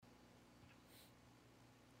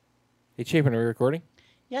Hey, Chapin, are we recording?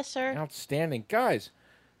 Yes, sir. Outstanding. Guys,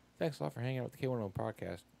 thanks a lot for hanging out with the K101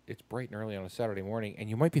 podcast. It's bright and early on a Saturday morning, and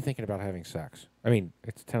you might be thinking about having sex. I mean,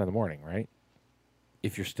 it's 10 in the morning, right?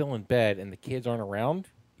 If you're still in bed and the kids aren't around,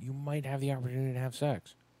 you might have the opportunity to have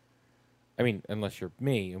sex. I mean, unless you're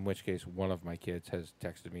me, in which case one of my kids has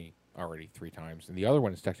texted me already 3 times, and the other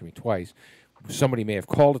one has texted me twice. Somebody may have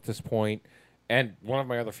called at this point, and one of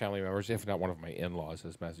my other family members, if not one of my in-laws,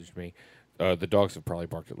 has messaged me. The dogs have probably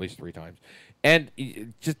barked at least 3 times. And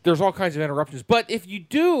just there's all kinds of interruptions. But if you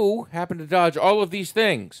do happen to dodge all of these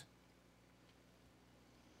things,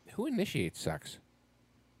 who initiates sex?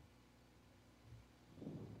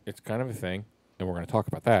 It's kind of a thing, and we're going to talk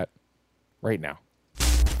about that right now.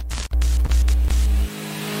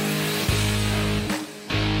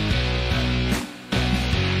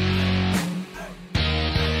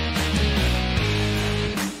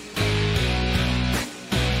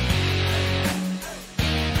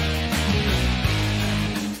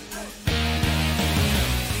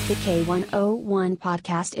 The K101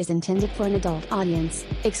 podcast is intended for an adult audience,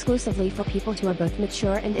 exclusively for people who are both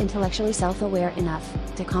mature and intellectually self-aware enough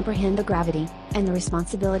to comprehend the gravity and the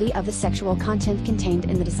responsibility of the sexual content contained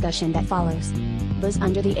in the discussion that follows. Those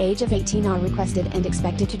under the age of 18 are requested and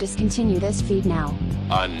expected to discontinue this feed now.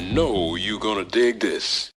 I know you're gonna dig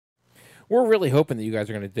this. We're really hoping that you guys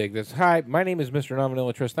are going to dig this. Hi, my name is Mr.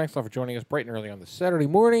 Non-Vanilla Thanks a lot for joining us bright and early on this Saturday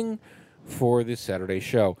morning for this Saturday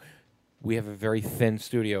show. We have a very thin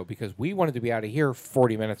studio because we wanted to be out of here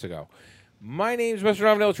 40 minutes ago. My name's Mr.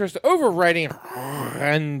 Nominal Trista, overwriting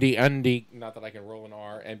Andy. Not that I can roll an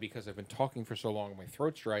R, and because I've been talking for so long, my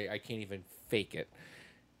throat's dry, I can't even fake it.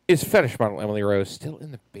 Is fetish model Emily Rose still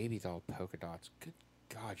in the baby doll polka dots? Good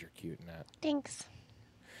God, you're cute in that. Thanks.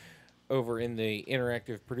 Over in the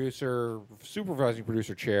interactive producer, supervising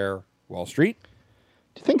producer chair, Wall Street.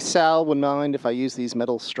 Do you think Sal would mind if I use these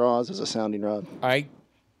metal straws as a sounding rod? I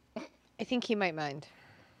think he might mind.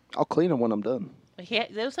 I'll clean them when I'm done.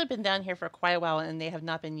 Those have been down here for quite a while, and they have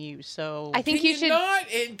not been used. So I think you should not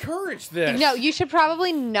encourage this. No, you should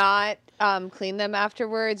probably not clean them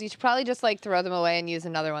afterwards. You should probably just throw them away and use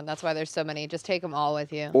another one. That's why there's so many. Just take them all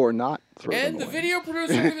with you. Or not throw them And the away. video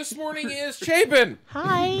producer for this morning is Chapin.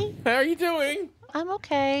 Hi. How are you doing? I'm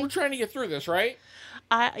okay. We're trying to get through this, right?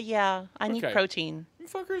 I need Okay. protein. You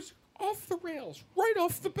fuckers, off the rails, right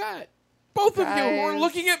off the bat. Both of you who are Guys.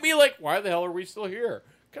 looking at me like, why the hell are we still here?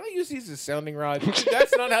 Can I use these as sounding rods?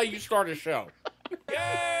 That's not how you start a show. Yay!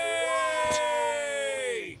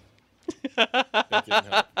 That didn't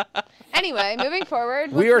help. Anyway, moving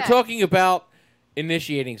forward. We are what's next? talking about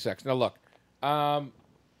initiating sex. Now, look,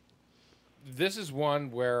 this is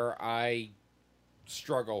one where I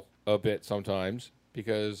struggle a bit sometimes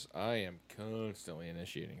because I am constantly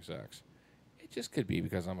initiating sex. It just could be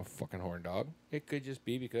because I'm a fucking horn dog. It could just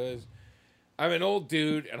be because I'm an old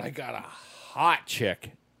dude and I got a hot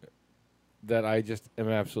chick that I just am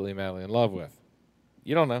absolutely madly in love with.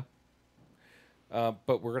 You don't know.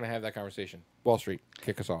 But we're going to have that conversation. Wall Street,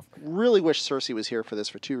 kick us off. Really wish Cersei was here for this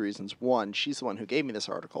for 2 reasons. One, she's the one who gave me this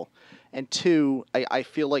article. And 2, I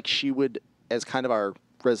feel like she would, as kind of our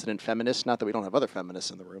resident feminist, not that we don't have other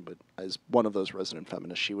feminists in the room, but as one of those resident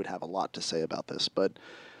feminists, she would have a lot to say about this. But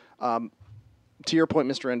to your point,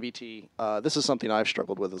 Mr. NVT, this is something I've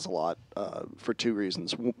struggled with as a lot for 2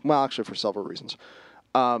 reasons. Well, actually, for several reasons.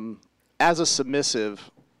 As a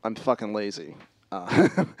submissive, I'm fucking lazy.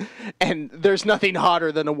 And there's nothing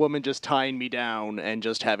hotter than a woman just tying me down and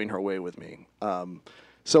just having her way with me.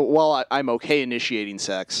 So while I'm okay initiating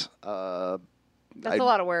sex, That's a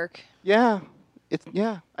lot of work. yeah,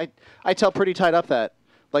 I tell Pretty Tied Up that.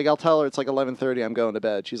 Like, I'll tell her it's 11:30, I'm going to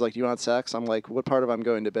bed. She's like, do you want sex? I'm like, what part of I'm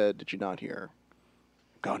going to bed did you not hear?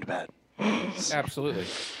 Going to bed. Absolutely.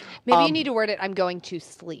 Maybe you need to word it, I'm going to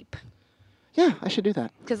sleep. Yeah, I should do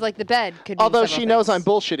that. Because, the bed could be Although several she knows I'm things.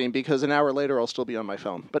 bullshitting because an hour later I'll still be on my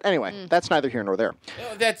phone. But anyway, that's neither here nor there.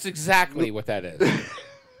 That's exactly what that is.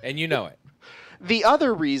 And you know it. The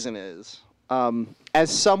other reason is,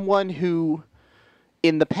 as someone who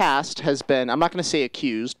in the past has been, I'm not going to say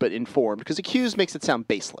accused, but informed, because accused makes it sound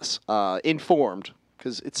baseless. Informed,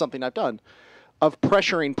 because it's something I've done, of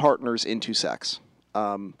pressuring partners into sex.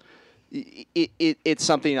 It's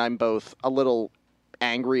something I'm both a little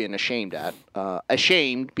angry and ashamed at.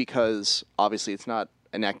 Ashamed because obviously it's not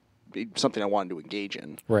something I wanted to engage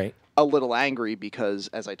in. Right. A little angry because,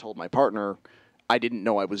 as I told my partner, I didn't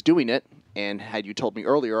know I was doing it, and had you told me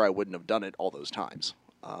earlier, I wouldn't have done it all those times.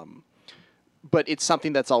 But it's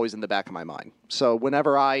something that's always in the back of my mind. So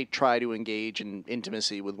whenever I try to engage in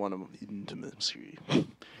intimacy with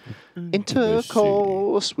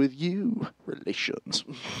intercourse with you, relations.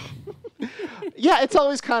 Yeah, it's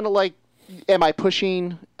always kind of like, Am I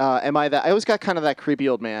pushing? Am I that? I always got kind of that creepy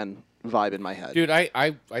old man vibe in my head. Dude,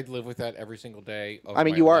 I'd live with that every single day of I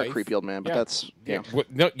mean, my you are life. a creepy old man, but that's yeah.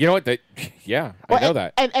 No, you know what? Yeah, I know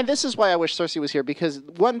that. And this is why I wish Cersei was here, because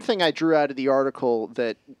one thing I drew out of the article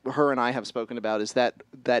that her and I have spoken about is that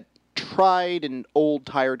tried and old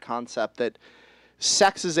tired concept that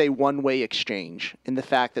sex is a one-way exchange, in the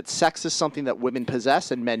fact that sex is something that women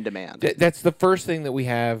possess and men demand. That's the first thing that we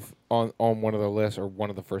have on one of the lists, or one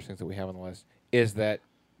of the first things that we have on the list, is that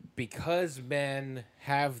because men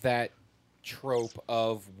have that trope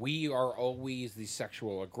of we are always the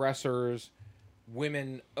sexual aggressors,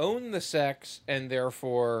 women own the sex, and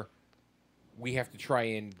therefore we have to try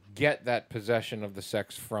and get that possession of the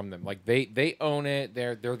sex from them. Like they own it,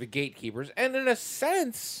 they're the gatekeepers, and in a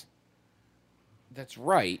sense, that's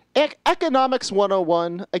right. Economics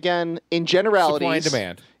 101, again, in generalities. Supply and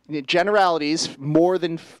demand. In generalities, more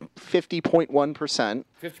than 50.1%.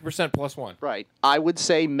 50% plus one. Right. I would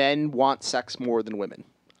say men want sex more than women.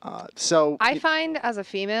 So I find as a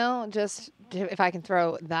female, just if I can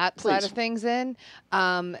throw that side Please. of things in,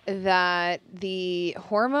 that the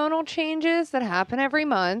hormonal changes that happen every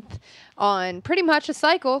month on pretty much a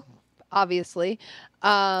cycle, obviously.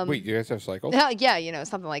 Wait, you guys have cycles? Yeah,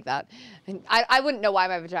 something like that. And I wouldn't know why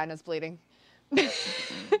my vagina's bleeding.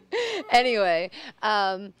 Anyway,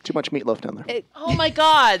 too much meatloaf down there. Oh my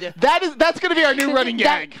God. That's going to be our new running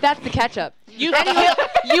gag. That's the ketchup. You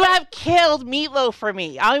have killed meatloaf for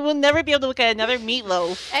me. I will never be able to look at another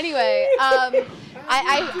meatloaf. Anyway,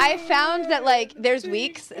 I found that like there's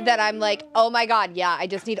weeks that I'm like, oh my God, yeah, I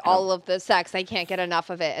just need all of the sex. I can't get enough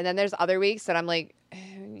of it. And then there's other weeks that I'm like,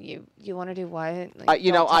 you want to do what? Like,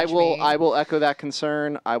 I will echo that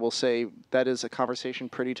concern. I will say that is a conversation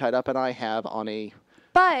pretty tied up and I have on a.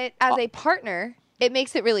 But as a partner, it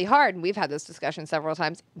makes it really hard, and we've had this discussion several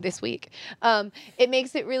times this week. It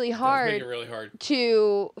makes it really hard,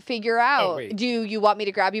 to figure out, do you want me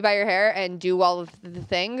to grab you by your hair and do all of the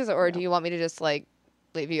things, or do you want me to just, like,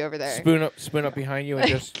 leave you over there? Spoon up behind you, and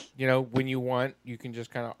just, when you want, you can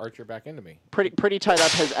just kind of arch your back into me. Pretty tied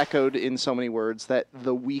up has echoed in so many words that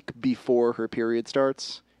the week before her period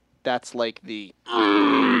starts, that's like the,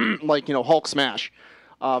 Hulk smash.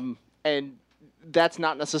 And that's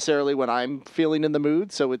not necessarily when I'm feeling in the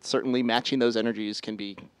mood, so it's certainly matching those energies can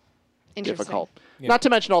be difficult. Yeah. Not to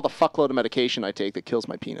mention all the fuckload of medication I take that kills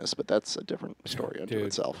my penis, but that's a different story unto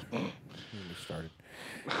itself. Started.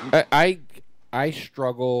 I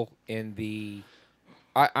struggle in the...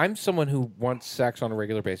 I'm someone who wants sex on a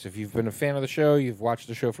regular basis. If you've been a fan of the show, you've watched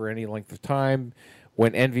the show for any length of time,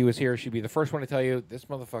 when Envy was here, she'd be the first one to tell you, this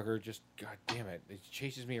motherfucker just, God damn it,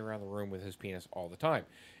 chases me around the room with his penis all the time.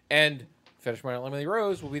 And Fetish Minded Emily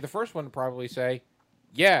Rose will be the first one to probably say,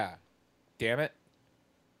 yeah, damn it.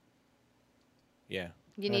 Yeah.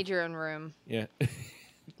 You need your own room. Yeah.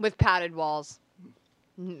 With padded walls.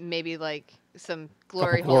 Maybe like some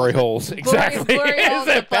glory holes. Glory holes, exactly. Glory holes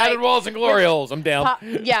with, padded walls and glory holes. I'm down.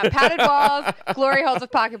 Padded walls, glory holes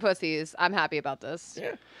with pocket pussies. I'm happy about this.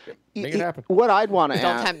 Yeah. Make it happen. What I'd want to ask...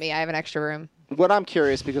 Don't tempt me. I have an extra room. What I'm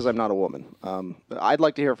curious, because I'm not a woman, I'd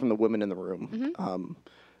like to hear from the women in the room. Mm-hmm.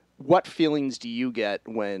 What feelings do you get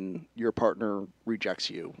when your partner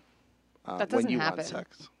rejects you that doesn't when you happen. want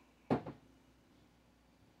sex?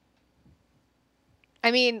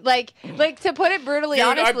 I mean, like to put it brutally, Dude,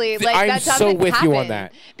 honestly, I'm that doesn't so with happen. you on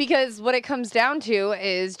that. Because what it comes down to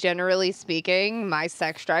is, generally speaking, my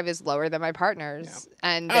sex drive is lower than my partner's,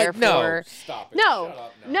 and therefore, no, stop it. no, Shut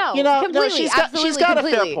up, no, completely, she's absolutely, got a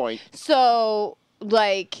completely. fair point. So,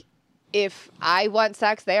 like, if I want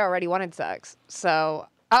sex, they already wanted sex. So,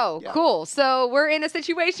 cool. So we're in a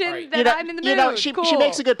situation that I'm in the mood. She cool.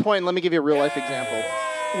 makes a good point. Let me give you a real life example.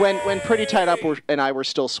 When Pretty Tied Up and I were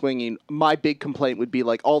still swinging, my big complaint would be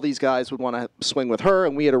like all these guys would want to swing with her,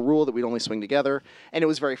 and we had a rule that we'd only swing together, and it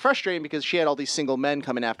was very frustrating because she had all these single men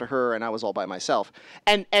coming after her, and I was all by myself.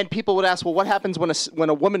 And people would ask, well, what happens when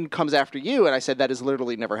a woman comes after you? And I said, that has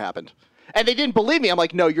literally never happened. And they didn't believe me. I'm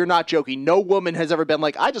like, no, you're not joking. No woman has ever been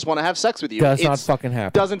like, I just want to have sex with you. Does not fucking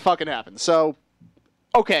happen. Doesn't fucking happen. So,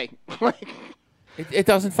 okay. It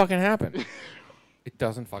doesn't fucking happen. It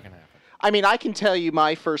doesn't fucking happen. I mean, I can tell you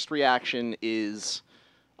my first reaction is,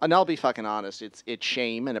 and I'll be fucking honest, it's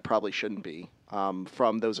shame, and it probably shouldn't be,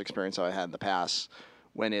 from those experiences I had in the past,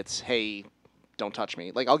 when it's, hey, don't touch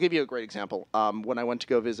me. Like, I'll give you a great example. When I went to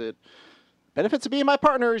go visit benefits of being my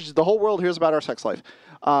partner, the whole world hears about our sex life.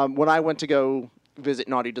 When I went to go visit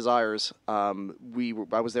Naughty Desires, I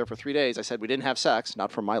was there for 3 days. I said we didn't have sex,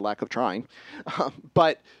 not from my lack of trying.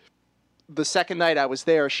 But the second night I was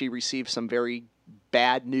there, she received some very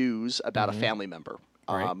bad news about a family member,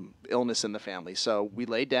 illness in the family. So we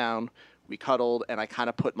laid down, we cuddled, and I kind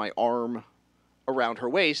of put my arm around her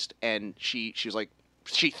waist, and she was like,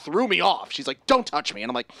 she threw me off. She's like, "Don't touch me," and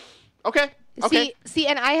I'm like, "Okay." Okay. See,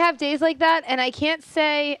 and I have days like that, and I can't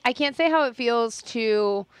say how it feels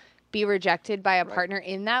to be rejected by a partner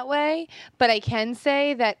in that way, but I can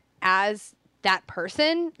say that as that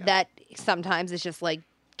person, that sometimes it's just like,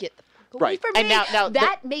 get the fuck away from me. And now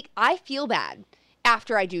I feel bad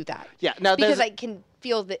after I do that. Yeah, now because I can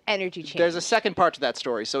feel the energy change. There's a second part to that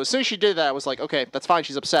story. So as soon as she did that, I was like, okay, that's fine.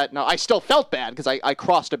 She's upset. Now, I still felt bad because I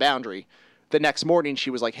crossed a boundary. The next morning, she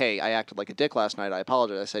was like, "Hey, I acted like a dick last night. I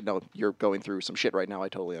apologize." I said, "No, you're going through some shit right now. I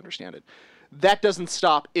totally understand it." That doesn't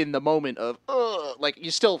stop in the moment of, like,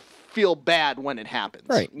 you still feel bad when it happens.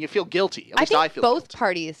 Right. You feel guilty. At least I feel both guilty.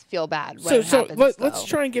 parties feel bad when it happens. Let's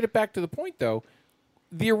try and get it back to the point, though.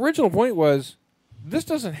 The original point was, this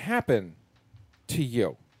doesn't happen to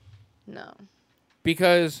you. No.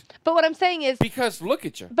 But what I'm saying is... Because look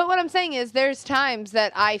at you. But what I'm saying is there's times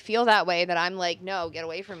that I feel that way, that I'm like, no, get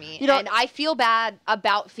away from me. And I feel bad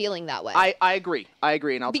about feeling that way. I agree, and I'll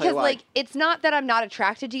tell you why. Because, like, it's not that I'm not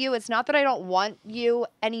attracted to you. It's not that I don't want you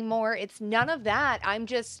anymore. It's none of that. I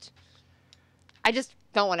just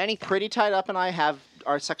don't want anything. Pretty tied up, and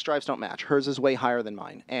our sex drives don't match. Hers is way higher than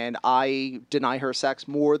mine, and I deny her sex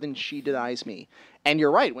more than she denies me. And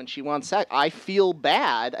you're right, when she wants sex, I feel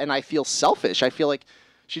bad, and I feel selfish. I feel like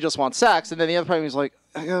she just wants sex, and then the other part is like,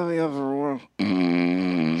 I gotta be up for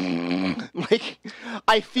like,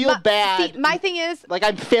 I feel bad. See, my thing is... Like,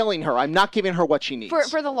 I'm failing her. I'm not giving her what she needs.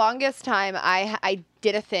 For the longest time, I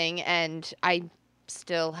did a thing, and I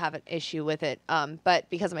still have an issue with it. But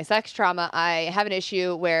because of my sex trauma, I have an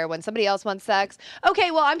issue where when somebody else wants sex,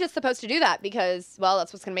 okay, well, I'm just supposed to do that because, well,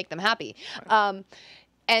 that's what's going to make them happy. Right.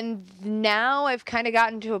 And now I've kind of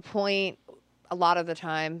gotten to a point a lot of the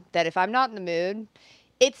time that if I'm not in the mood,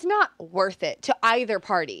 it's not worth it to either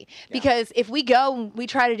party. Yeah. Because if we go and we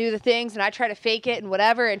try to do the things and I try to fake it and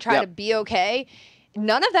whatever and try to be okay,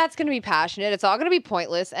 none of that's going to be passionate. It's all going to be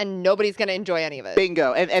pointless, and nobody's going to enjoy any of it.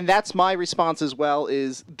 Bingo. And that's my response as well,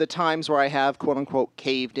 is the times where I have, quote-unquote,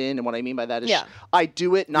 caved in. And what I mean by that is I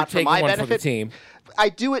do it not for my benefit. For the team. I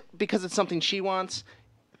do it because it's something she wants.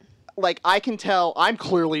 Like, I can tell I'm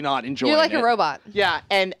clearly not enjoying it. You're like a robot. Yeah,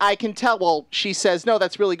 and I can tell, well, she says, no,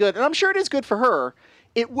 that's really good. And I'm sure it is good for her.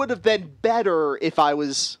 It would have been better if I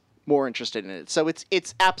was more interested in it. So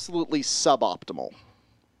it's absolutely suboptimal.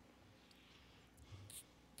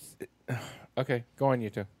 Okay, go on, you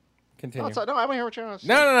two. Continue. No, I want to hear what you're saying.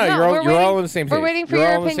 No, you're all on the same page. We're waiting for you're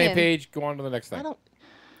your all on the opinion. same page. Go on to the next thing.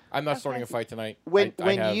 I'm not starting a fight tonight. I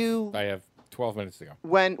have 12 minutes to go.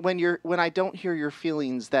 When I don't hear your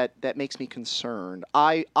feelings, that makes me concerned.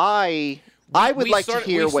 I would like to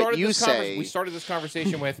hear what you say. We started this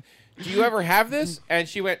conversation with, do you ever have this? And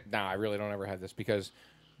she went, no, I really don't ever have this because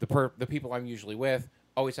the people I'm usually with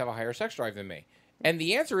always have a higher sex drive than me. And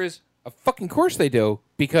the answer is, of fucking course they do,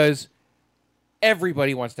 because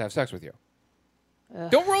everybody wants to have sex with you. Ugh.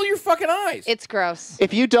 Don't roll your fucking eyes. It's gross.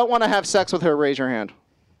 If you don't want to have sex with her, raise your hand.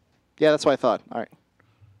 Yeah, that's what I thought. All right.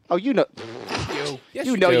 Oh, you know. Yes,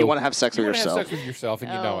 you know you want to have sex with yourself. Have sex with yourself,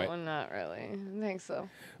 and you know it. No, not really. I think so.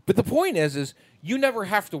 But the point is you never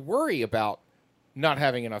have to worry about not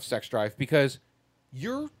having enough sex drive because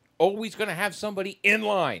you're always going to have somebody in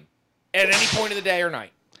line at any point of the day or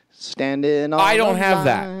night. Standing on I don't have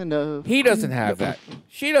that. He doesn't have that.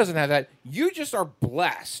 She doesn't have that. You just are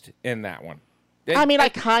blessed in that one. I mean, I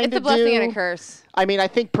kind of do. It's a blessing and a curse. I mean, I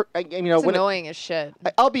think, it's annoying as shit.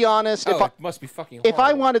 I'll be honest. It must be fucking horrible. If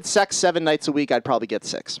I wanted sex 7 nights a week, I'd probably get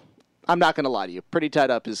 6. I'm not going to lie to you. Pretty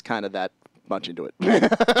Tied Up is kind of that much into it. No,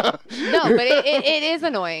 but it is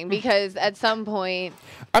annoying because at some point...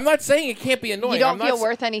 I'm not saying it can't be annoying. You don't feel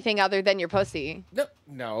worth anything other than your pussy.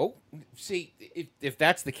 No. See, if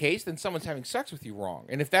that's the case, then someone's having sex with you wrong.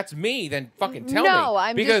 And if that's me, then fucking tell me. No,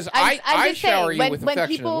 I'm because just, I'm I just shower saying, you with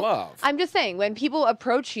affection and love. I'm just saying, when people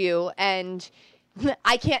approach you and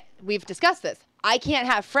we've discussed this, I can't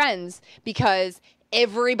have friends because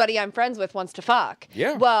everybody I'm friends with wants to fuck.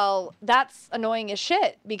 Yeah. Well, that's annoying as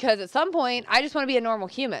shit because at some point, I just want to be a normal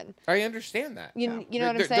human. I understand that. You know what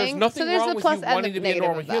I'm saying? There's nothing wrong the with plus you and wanting the to be a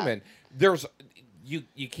normal negative of human.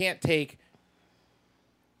 You can't take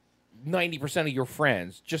 90% of your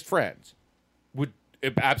friends, just friends, would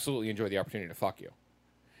absolutely enjoy the opportunity to fuck you.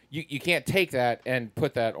 You can't take that and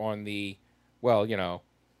put that on the, well, you know,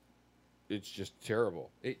 it's just terrible.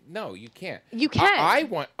 No, you can't. You can. I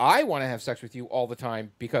want to have sex with you all the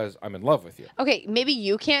time because I'm in love with you. Okay, maybe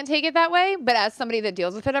you can't take it that way, but as somebody that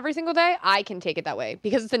deals with it every single day, I can take it that way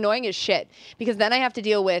because it's annoying as shit. Because then I have to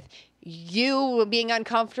deal with you being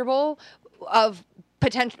uncomfortable of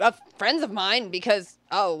potential friends of mine because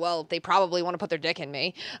they probably want to put their dick in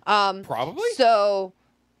me. Probably. So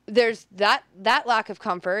there's that lack of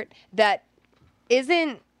comfort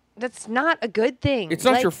that's not a good thing. It's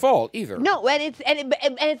not your fault either. No, and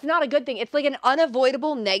it's not a good thing. It's like an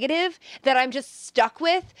unavoidable negative that I'm just stuck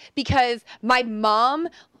with because my mom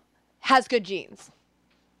has good genes.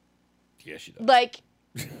 Yeah, she does. Like,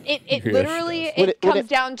 it literally comes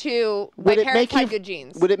down to my parents had good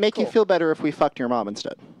genes. Would it make you feel better if we fucked your mom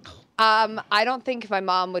instead? I don't think my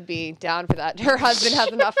mom would be down for that. Her husband has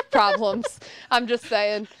enough problems. I'm just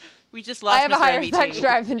saying. We just lost. I have a higher sex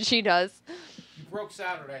drive than she does. You broke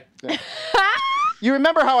Saturday. Yeah. You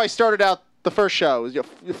remember how I started out the first show?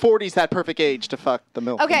 40's that perfect age to fuck the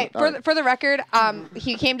milk. Okay, for the record,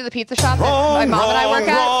 he came to the pizza shop that my mom and I work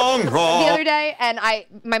at the other day, and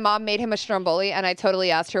my mom made him a stromboli, and I totally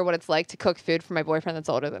asked her what it's like to cook food for my boyfriend that's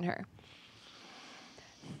older than her.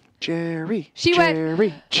 Jerry. She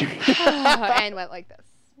Jerry. and went like this.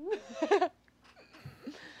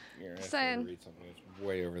 Here, I Saying. have to read something that's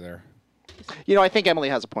way over there. You know, I think Emily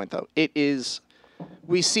has a point, though. It is.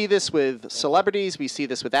 We see this with celebrities. We see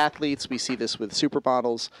this with athletes. We see this with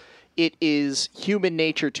supermodels. It is human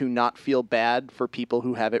nature to not feel bad for people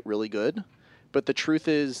who have it really good. But the truth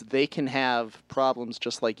is, they can have problems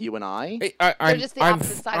just like you and I. Hey, They're just the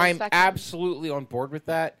opposite side of the I'm spectrum. absolutely on board with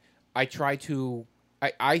that. I try to.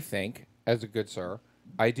 I think, as a good sir,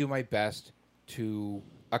 I do my best to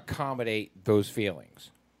accommodate those feelings.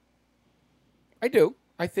 I do.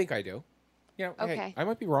 I think I do. You know, Okay. hey, I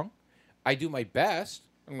might be wrong. I do my best.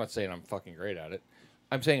 I'm not saying I'm fucking great at it.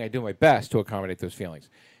 I'm saying I do my best to accommodate those feelings.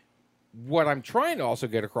 What I'm trying to also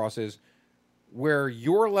get across is where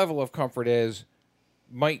your level of comfort is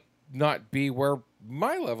might not be where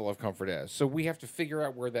my level of comfort is. So we have to figure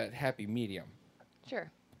out where that happy medium Sure.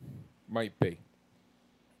 might be.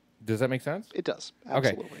 Does that make sense? It does.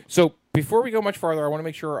 Absolutely. Okay. So before we go much farther, I want to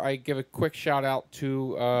make sure I give a quick shout out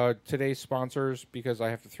to today's sponsors because I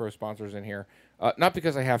have to throw sponsors in here. Not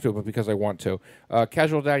because I have to, but because I want to.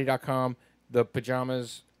 CasualDaddy.com, the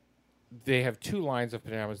pajamas. They have 2 lines of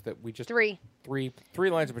pajamas that we just... Three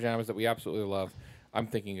lines of pajamas that we absolutely love. I'm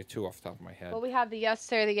thinking of 2 off the top of my head. Well, we have the Yes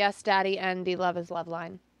Sir, the Yes Daddy, and the Love is Love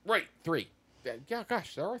line. Right, 3. Yeah,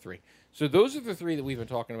 gosh, there are 3. So those are the 3 that we've been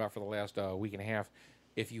talking about for the last week and a half.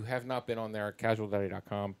 If you have not been on there at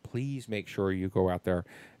casualdaddy.com, please make sure you go out there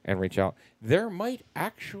and reach out. There might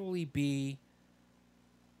actually be,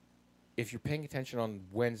 if you're paying attention on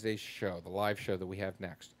Wednesday's show, the live show that we have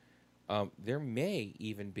next, there may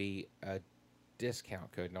even be a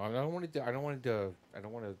discount code. Now, I don't want to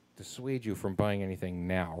dissuade you from buying anything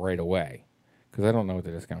now right away because I don't know what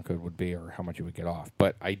the discount code would be or how much you would get off.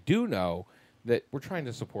 But I do know that we're trying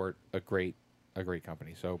to support a great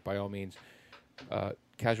company. So by all means.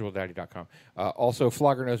 CasualDaddy.com. Also,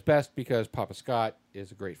 Flogger Knows Best because Papa Scott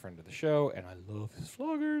is a great friend of the show, and I love his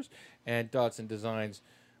floggers. And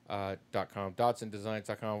DotsonDesigns.com.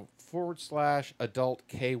 DotsonDesigns.com/adult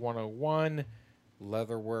K101.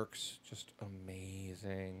 Leatherworks, just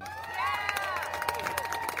amazing.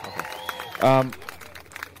 Okay.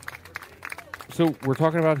 So we're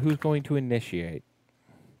talking about who's going to initiate.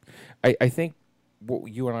 I think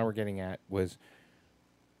what you and I were getting at was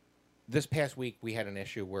this past week we had an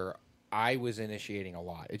issue where I was initiating a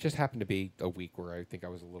lot. It just happened to be a week where I think I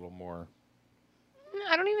was a little more...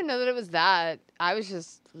 I don't even know that it was that. I was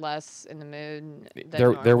just less in the mood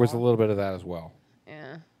than There was a normal. little bit of that as well.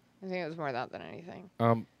 Yeah. I think it was more that than anything.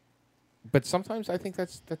 But sometimes I think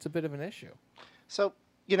that's a bit of an issue. So,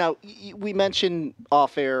 you know, we mentioned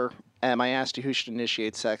off air, I asked you who should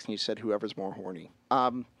initiate sex, and you said whoever's more horny.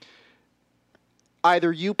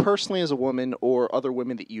 Either you personally as a woman or other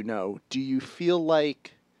women that you know, do you feel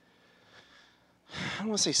like, I don't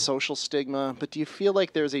want to say social stigma, but do you feel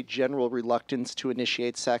like there's a general reluctance to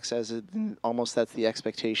initiate sex as almost that's the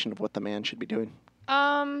expectation of what the man should be doing?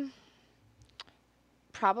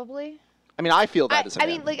 Probably. I mean, I feel that as a man.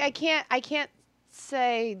 I mean, like, I can't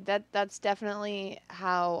say that that's definitely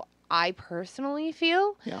how I personally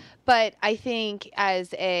feel. Yeah. But I think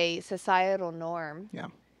as a societal norm, Yeah.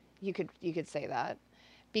 you could say that,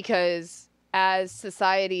 because as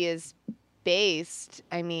society is based,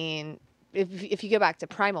 I mean, if you go back to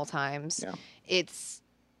primal times, Yeah. it's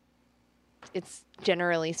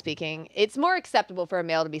generally speaking, it's more acceptable for a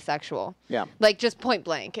male to be sexual. Yeah. Like, just point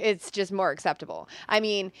blank, it's just more acceptable. I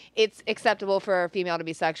mean, it's acceptable for a female to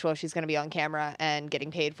be sexual if she's going to be on camera and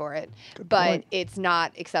getting paid for it. Good but point. it's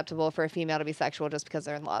not acceptable for a female to be sexual just because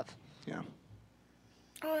they're in love. Yeah.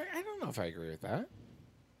 I don't know if I agree with that.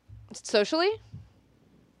 Socially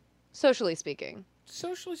speaking.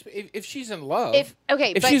 socially, if she's in love,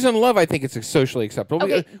 If she's in love, I think it's socially acceptable.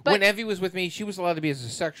 Okay, but- when Evie was with me, she was allowed to be as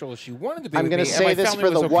sexual as she wanted to be. I'm going to say this for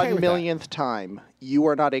the 1,000,000th time. You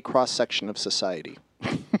are not a cross section of society.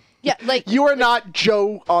 Yeah, like you are not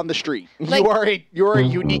Joe on the street. Like, you're a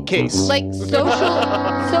unique case. Like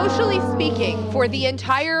socially speaking, for the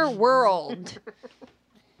entire world,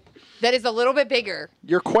 that is a little bit bigger.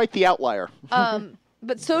 You're quite the outlier.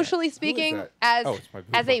 But socially speaking, as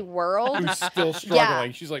a world, who's still struggling.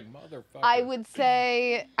 Yeah, she's like, motherfucker. I would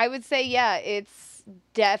say, yeah, it's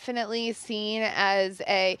definitely seen as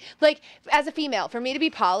as a female. For me to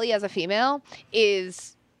be poly as a female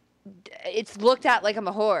it's looked at like I'm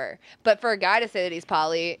a whore. But for a guy to say that he's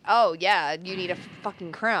poly, oh yeah, you need a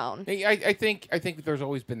fucking crown. I think there's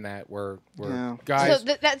always been that where guys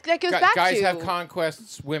so that goes back guys to have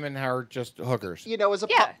conquests, women are just hookers. You know,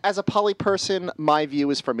 as a poly person, my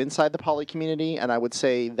view is from inside the poly community, and I would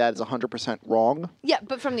say that is 100% wrong. Yeah,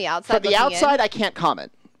 but from the outside, I can't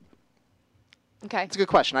comment. Okay, it's a good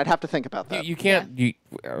question. I'd have to think about that. You can't. Yeah.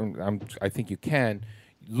 I think you can.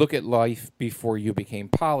 Look at life before you became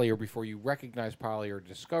poly or before you recognized poly or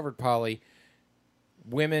discovered poly.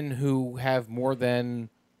 Women who have more than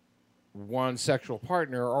one sexual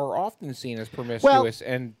partner are often seen as promiscuous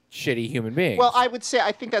and shitty human beings. Well, I would say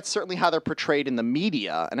I think that's certainly how they're portrayed in the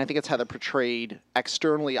media, and I think it's how they're portrayed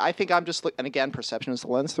externally. I think I'm just and again, perception is the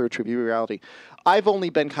lens through true reality. I've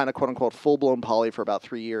only been kind of quote-unquote full-blown poly for about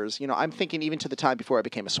 3 years. You know, I'm thinking even to the time before I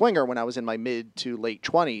became a swinger when I was in my mid to late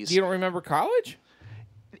 20s. You don't remember college?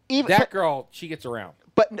 That girl, she gets around.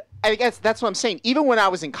 But I guess that's what I'm saying. Even when I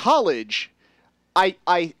was in college, I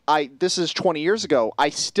this is 20 years ago, I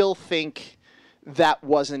still think that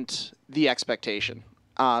wasn't the expectation.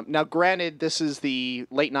 Now, granted, this is the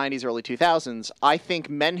late 90s, early 2000s. I think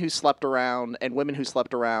men who slept around and women who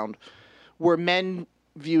slept around were men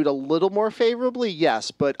viewed a little more favorably,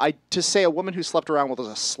 yes. But to say a woman who slept around was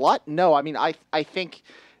a slut, no. I mean, I think...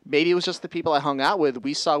 Maybe it was just the people I hung out with.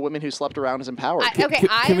 We saw women who slept around as empowered. I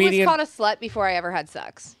was called a slut before I ever had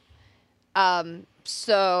sex.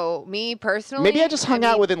 So me personally, maybe I just hung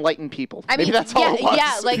out with enlightened people. Maybe that's all it was.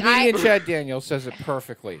 Yeah, like comedian Chad Daniels says it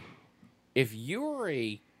perfectly. If you're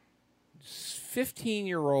a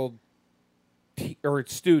 15-year-old or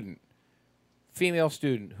student, female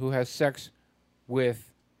student who has sex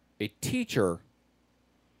with a teacher,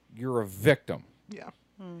 you're a victim. Yeah.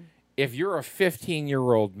 If you're a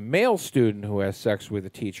 15-year-old male student who has sex with a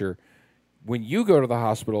teacher, when you go to the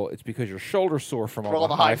hospital, it's because your shoulder's sore from all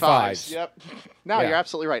the high fives. Yep. No, you're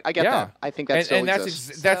absolutely right. I get that. I think that still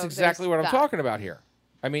exists. That's exactly what I'm talking about here.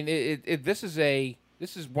 I mean, this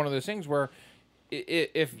is one of those things where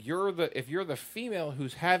if you're the female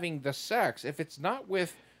who's having the sex, if it's not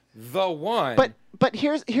with the one, but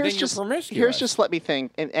here's just let me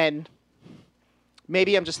think, and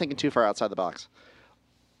maybe I'm just thinking too far outside the box.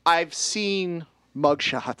 I've seen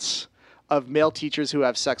mugshots of male teachers who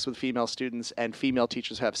have sex with female students and female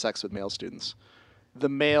teachers who have sex with male students. The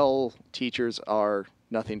male teachers are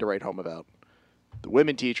nothing to write home about. The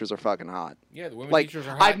women teachers are fucking hot. Yeah, the women teachers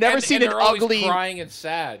are hot. I've never seen an ugly crying and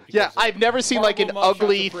sad. Yeah, I've never seen like an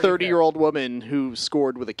ugly 30-year-old woman who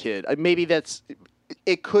scored with a kid. Maybe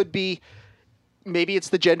it could be. Maybe it's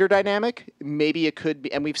the gender dynamic. Maybe it could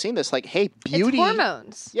be, and we've seen this. Like, hey, beauty. It's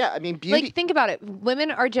hormones. Yeah, I mean, beauty. Like, think about it. Women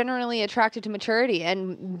are generally attracted to maturity,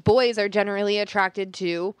 and boys are generally attracted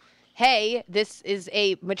to, hey, this is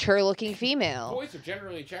a mature-looking female. Boys are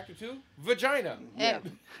generally attracted to vagina.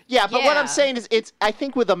 Yeah, but what I'm saying is, I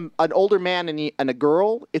think with an older man and a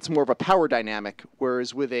girl, it's more of a power dynamic.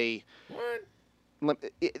 Whereas with a,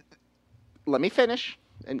 let me finish.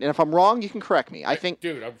 And if I'm wrong, you can correct me. I think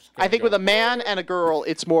with a man and a girl,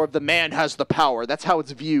 it's more of the man has the power. That's how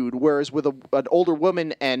it's viewed. Whereas with an older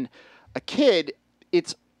woman and a kid,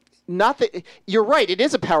 it's not that you're right. It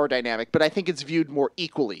is a power dynamic, but I think it's viewed more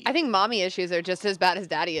equally. I think mommy issues are just as bad as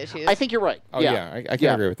daddy issues. I think you're right. Oh yeah, I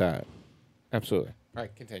can agree with that. Absolutely. All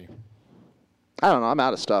right, continue. I don't know. I'm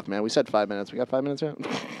out of stuff, man. We said 5 minutes. We got 5 minutes yet?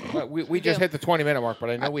 Well, we just hit the 20-minute mark, but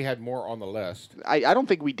I know we had more on the list. I don't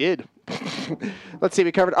think we did. Let's see.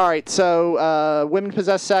 We covered. All right. So women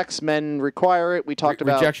possess sex. Men require it. We talked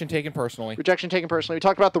about rejection taken personally. Rejection taken personally. We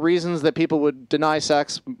talked about the reasons that people would deny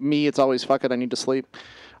sex. Me, it's always fuck it. I need to sleep.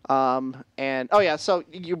 And so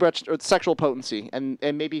you brought sexual potency, and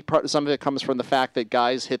maybe some of it comes from the fact that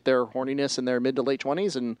guys hit their horniness in their mid to late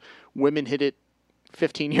 20s, and women hit it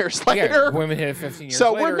 15 years later. Yeah, women hit it 15 years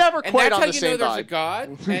so later. we're never quite on the same vibe. And that's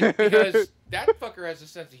how you know there's a God, and because that fucker has a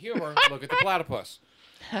sense of humor. Look at the platypus.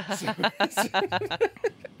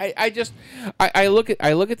 I look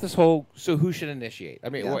at this whole. So who should initiate? I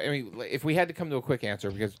mean, if we had to come to a quick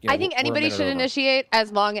answer, because I think anybody should initiate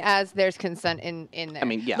as long as there's consent in there. I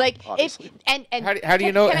mean, yeah, like obviously. How do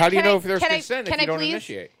you know if there's consent if you don't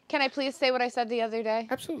initiate? Can I please say what I said the other day?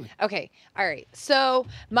 Absolutely. Okay. All right. So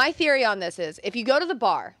my theory on this is, if you go to the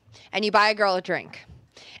bar and you buy a girl a drink,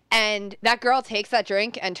 and that girl takes that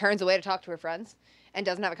drink and turns away to talk to her friends and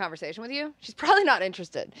doesn't have a conversation with you, she's probably not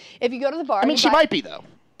interested. If you go to the bar, I mean, she might be though.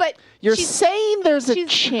 But you're saying there's a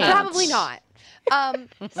chance. Probably not. But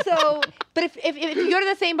if you go to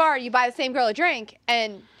the same bar, you buy the same girl a drink,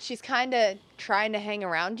 and she's kind of trying to hang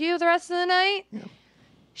around you the rest of the night. Yeah.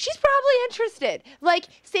 She's probably interested. Like,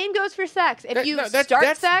 same goes for sex. If you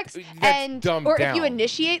start sex if you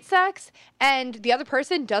initiate sex and the other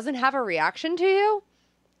person doesn't have a reaction to you,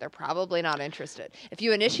 they're probably not interested. If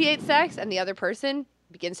you initiate sex and the other person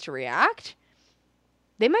begins to react,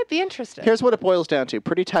 they might be interested. Here's what it boils down to.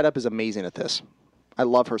 Pretty Tied Up is amazing at this. I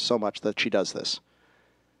love her so much that she does this.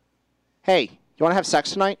 Hey, you want to have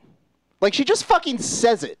sex tonight? Like, she just fucking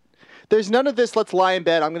says it. There's none of this, let's lie in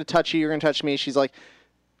bed, I'm going to touch you, you're going to touch me. She's like,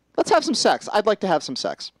 let's have some sex. I'd like to have some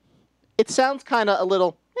sex. It sounds kind of a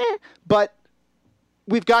little, but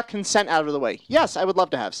we've got consent out of the way. Yes, I would love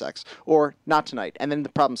to have sex. Or not tonight. And then the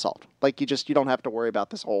problem solved. Like, you don't have to worry about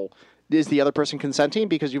this whole, is the other person consenting?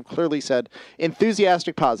 Because you've clearly said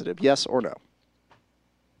enthusiastic positive, yes or no.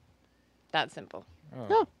 That simple.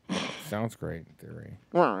 Oh. Yeah. Sounds great in theory.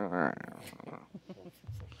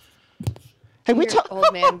 Hey, we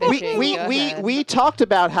talked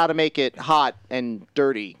about how to make it hot and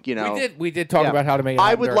dirty, you know. We did talk about how to make it hot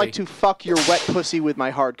I and would dirty. like to fuck your wet pussy with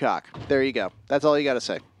my hard cock. There you go. That's all you got to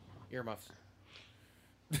say. Earmuffs.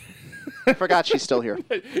 I forgot she's still here.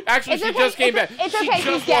 Actually, she just came back. It's okay, she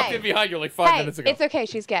just walked in behind you like 5 minutes ago. It's okay,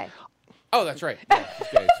 she's gay. Oh, that's right. Yeah, she's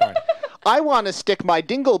gay. It's fine. I want to stick my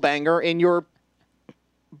dingle banger in your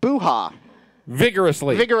boo-ha.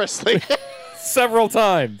 Vigorously. Several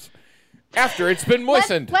times. After it's been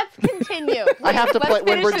moistened. Let's continue. I have to play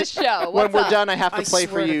when we're done. I have to play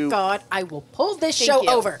for you. God, I will pull this show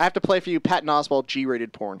over. I have to play for you Patton Oswalt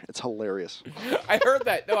G-rated porn. It's hilarious. I heard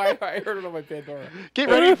that. No, I heard it on my Pandora. Get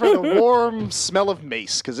ready for the warm smell of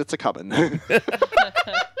mace, because it's a coming.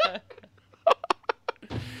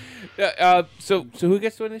 So who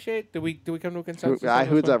gets to initiate? Do we come to a consensus?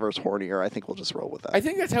 Whoever's hornier, I think we'll just roll with that. I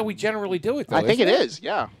think that's how we generally do it, though. I think it is,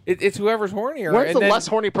 yeah. It's whoever's hornier. When's the less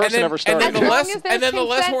horny person ever started? And then the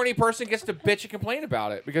less horny person gets to bitch and complain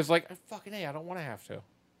about it because, like, fucking hey, I don't want to have to.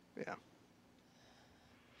 Yeah.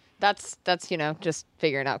 That's just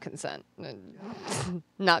figuring out consent, and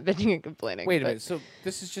not bitching and complaining. Wait a minute. So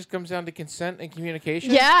this just comes down to consent and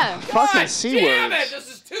communication? Yeah. Fucking C words. Damn it!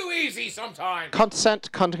 This is too easy sometimes.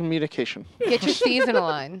 Consent, communication. Get your C's in a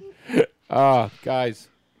line. Guys,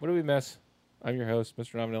 what do we miss? I'm your host,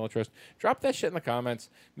 Mr. Nominella Trust. Drop that shit in the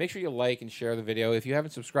comments. Make sure you like and share the video. If you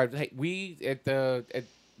haven't subscribed, hey,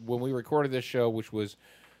 when we recorded this show, which was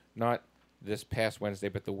not this past Wednesday,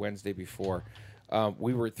 but the Wednesday before.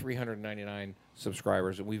 We were at 399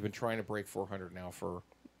 subscribers, and we've been trying to break 400 now for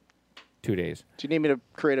 2 days. Do you need me to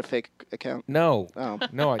create a fake account? No. Oh.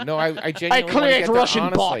 No, I genuinely create Russian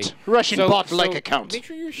bot account. Make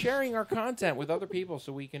sure you're sharing our content with other people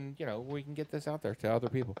so we can get this out there to other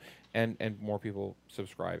people and more people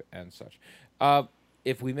subscribe and such.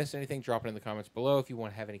 If we missed anything, drop it in the comments below. If you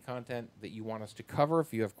want to have any content that you want us to cover,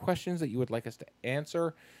 if you have questions that you would like us to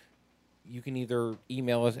answer, you can either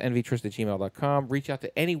email us, nvtrist@gmail.com, reach out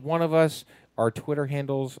to any one of us. Our Twitter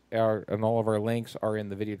handles and all of our links are in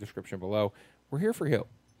the video description below. We're here for you.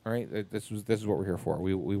 All right? This is what we're here for.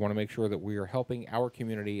 We want to make sure that we are helping our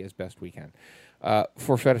community as best we can.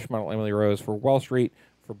 For Fetish Model Emily Rose, for Wall Street,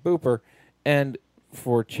 for Booper, and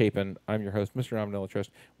for Chapin, I'm your host, Mr. Nominella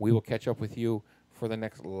Trust. We will catch up with you for the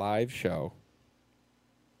next live show.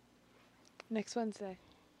 Next Wednesday.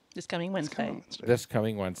 This coming Wednesday. This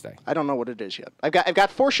coming Wednesday. I don't know what it is yet. I've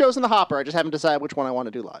got 4 shows in the hopper. I just haven't decided which one I want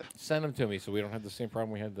to do live. Send them to me so we don't have the same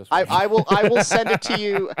problem we had this week. I will send it to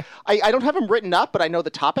you. I don't have them written up, but I know the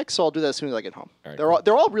topics, so I'll do that as soon as I get home. All right,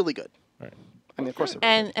 they're all really good. All right. I mean, of course.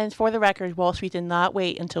 And for the record, Wall Street did not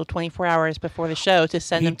wait until 24 hours before the show to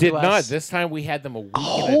send them to us. He did not. This time we had them a week.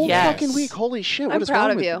 Whole fucking week. Holy shit! I'm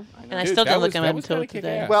proud of you. And I still didn't look at them until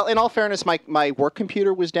today. Well, in all fairness, my work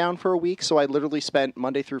computer was down for a week, so I literally spent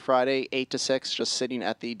Monday through Friday, 8 to 6, just sitting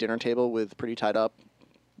at the dinner table with Pretty Tied Up,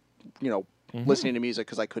 listening to music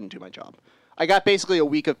because I couldn't do my job. I got basically a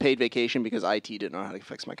week of paid vacation because IT didn't know how to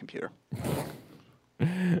fix my computer.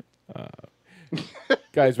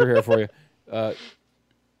 Guys, we're here for you.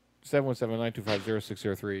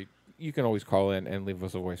 717-925-0603. you can always call in and leave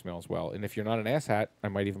us a voicemail as well. And if you're not an asshat, I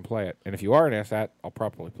might even play it. And if you are an asshat, I'll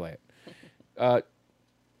probably play it.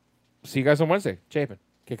 See you guys on Wednesday. Chapin,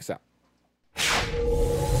 kick us out.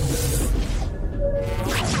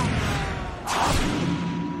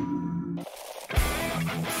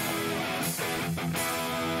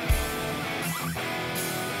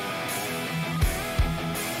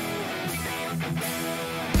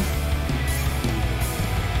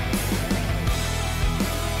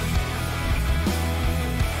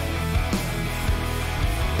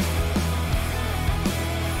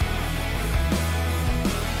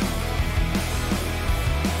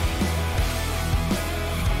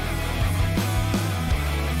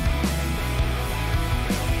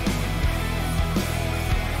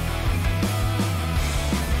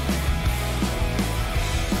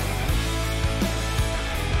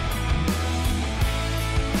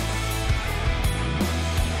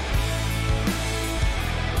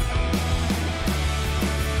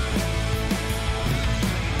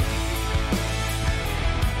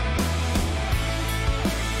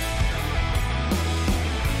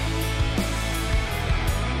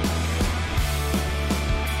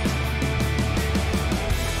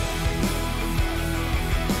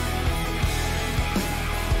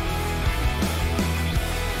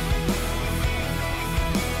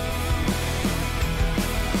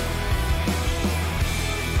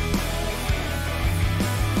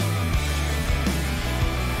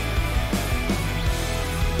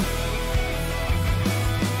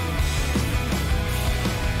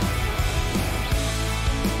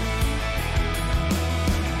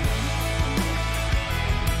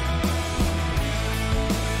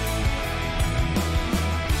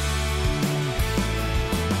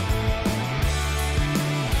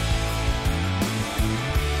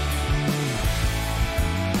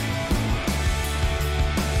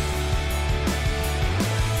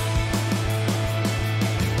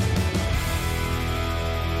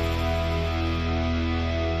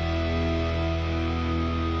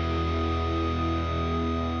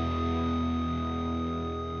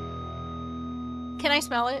 Can I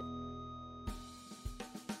smell it?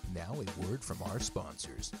 Now a word from our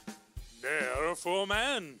sponsors. They're for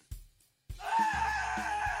men.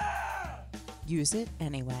 Use it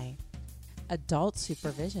anyway. Adult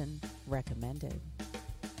supervision recommended.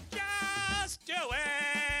 Just do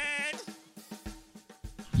it!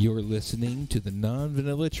 You're listening to the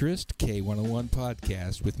Non-Vanillaturist K101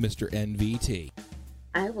 podcast with Mr. NVT.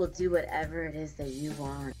 I will do whatever it is that you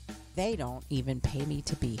want. They don't even pay me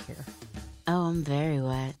to be here. Oh, I'm very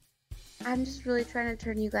wet. I'm just really trying to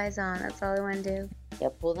turn you guys on. That's all I want to do. Yeah,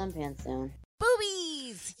 pull them pants down.